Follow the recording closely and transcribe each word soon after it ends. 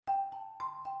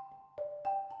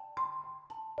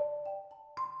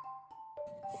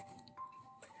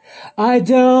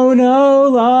Adon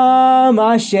Olam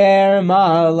asher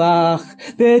malach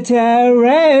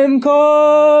b'terem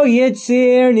ko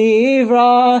yitzir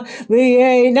nivra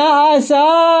li'ei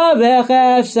nasa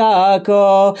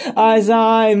b'chefsako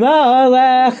azai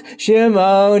malech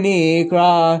shemo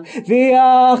nikra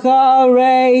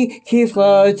v'acharei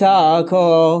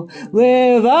kiflotako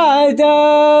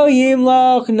levado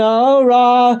yimloch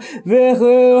nora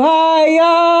v'chu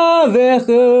haya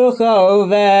v'chu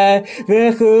choveh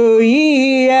v'chu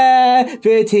yeh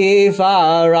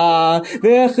b'tifara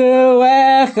v'chu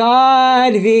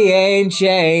echad v'ein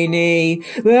sheni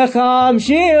l'cham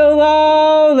shilo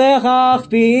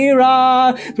l'chachbira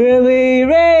b'li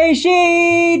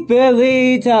reshit b'li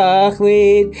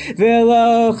tachlit v'lo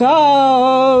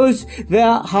chos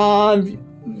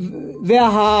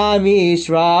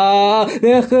v'hamishra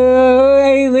v'chu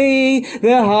eli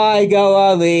v'hai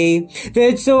goali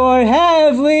v'tzor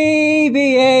hevli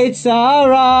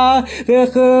b'yetzara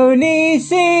v'chu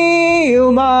nisi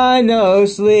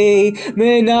umanosli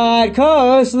minat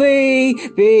kosli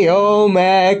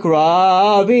b'omek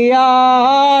ra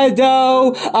b'yado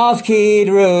afkid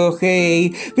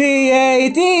ruchi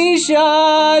b'yetishan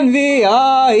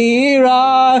v'ayira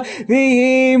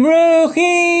v'yim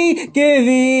ruchi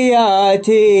giviyah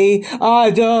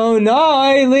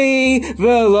Adonai li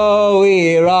v'lo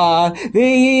ira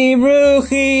v'yim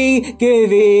ruchi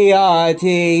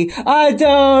giviyati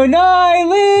Adonai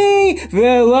li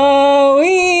v'lo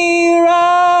ira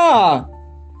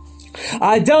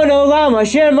Adon Olam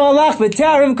asher malach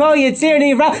b'terem ko yitzir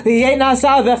nivra v'yet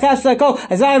nasa v'chesako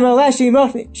azai malech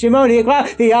shemo nikra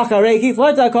v'acharei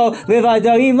kiflotako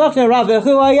levado yimloch nora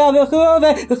v'chu haya v'chu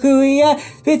oveh v'chu yeh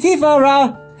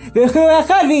b'tifara v'chu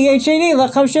echad v'yein sheni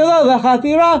l'cham shelo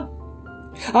l'chapira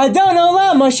Adon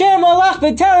Olam asher malach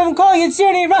b'terem ko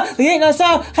yitzir nivra v'yet nasa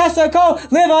chesako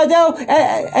levado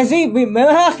azim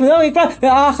melech v'lo nikra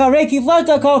v'acharei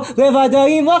kiflotako levado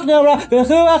yimloch nora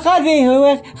v'chu echad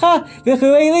v'chu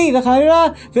eli v'chapira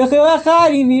v'chu echad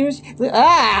yimiris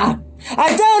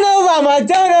Adon Olam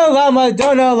Adon Olam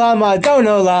Adon Olam Adon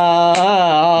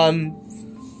Olam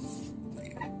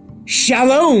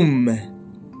Shalom.